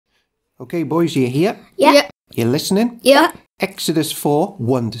Okay, boys, you here? Yeah. You listening? Yeah. Exodus 4,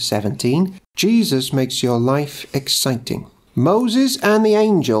 1 to 17. Jesus makes your life exciting. Moses and the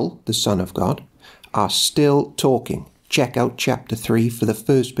angel, the Son of God, are still talking. Check out chapter 3 for the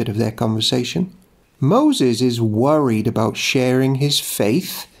first bit of their conversation. Moses is worried about sharing his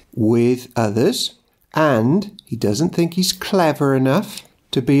faith with others, and he doesn't think he's clever enough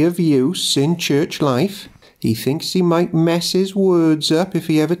to be of use in church life. He thinks he might mess his words up if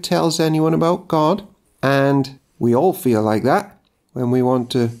he ever tells anyone about God. And we all feel like that when we want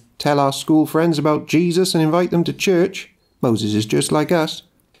to tell our school friends about Jesus and invite them to church. Moses is just like us.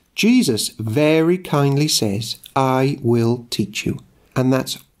 Jesus very kindly says, I will teach you. And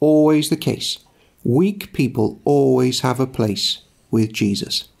that's always the case. Weak people always have a place with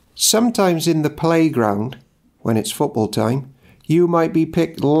Jesus. Sometimes in the playground, when it's football time, you might be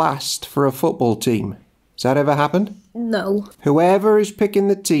picked last for a football team. Has that ever happened? No. Whoever is picking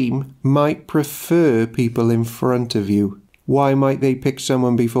the team might prefer people in front of you. Why might they pick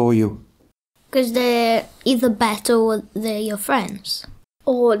someone before you? Because they're either better or they're your friends.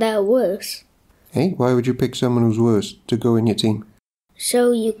 Or they're worse. Hey, why would you pick someone who's worse to go in your team?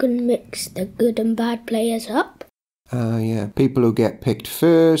 So you can mix the good and bad players up? Yeah. People who get picked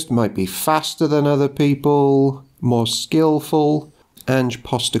first might be faster than other people, more skillful. Ange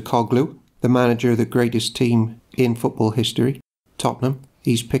Postecoglou, the manager of the greatest team in football history, Tottenham,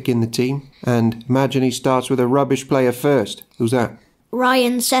 he's picking the team. And imagine he starts with a rubbish player first. Who's that?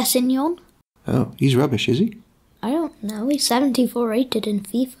 Ryan Sessegnon? Oh, he's rubbish, is he? I don't know. He's 74 rated in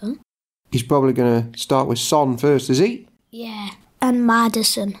FIFA. He's probably going to start with Son first, is he? Yeah. And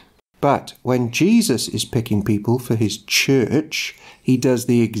Madison. But when Jesus is picking people for his church, he does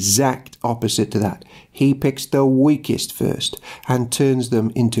the exact opposite to that. He picks the weakest first and turns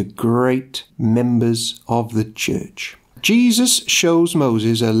them into great members of the church. Jesus shows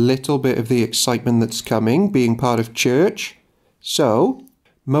Moses a little bit of the excitement that's coming, being part of church. So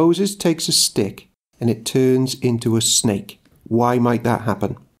Moses takes a stick and it turns into a snake. Why might that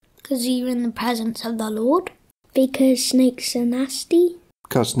happen? Because you're in the presence of the Lord. Because snakes are nasty.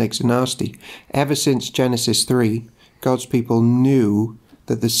 Because snakes are nasty. Ever since Genesis 3, God's people knew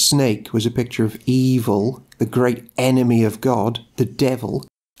that the snake was a picture of evil, the great enemy of God, the devil,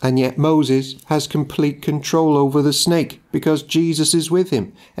 and yet Moses has complete control over the snake because Jesus is with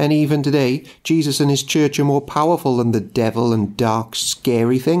him. And even today, Jesus and his church are more powerful than the devil and dark,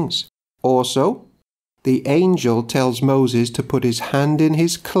 scary things. Also, the angel tells Moses to put his hand in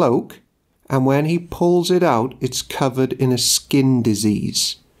his cloak, and when he pulls it out, it's covered in a skin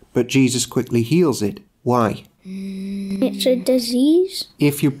disease. But Jesus quickly heals it. Why? It's a disease?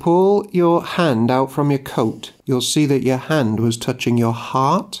 If you pull your hand out from your coat, you'll see that your hand was touching your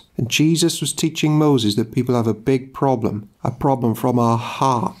heart. And Jesus was teaching Moses that people have a big problem, a problem from our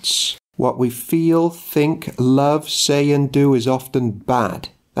hearts. What we feel, think, love, say and do is often bad.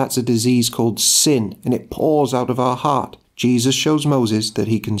 That's a disease called sin, and it pours out of our heart. Jesus shows Moses that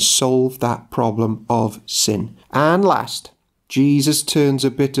he can solve that problem of sin. And last, Jesus turns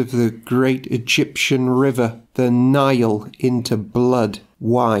a bit of the great Egyptian river, the Nile, into blood.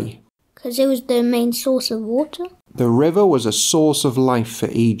 Why? Because it was the main source of water. The river was a source of life for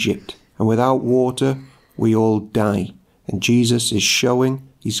Egypt, and without water, we all die. And Jesus is showing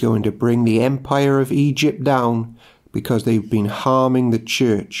he's going to bring the empire of Egypt down because they've been harming the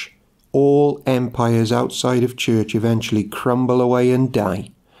church. All empires outside of church eventually crumble away and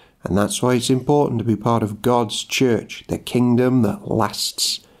die. And that's why it's important to be part of God's church, the kingdom that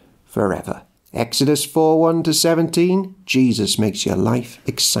lasts forever. Exodus 4, 1 to 17, Jesus makes your life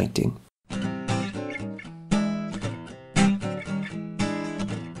exciting.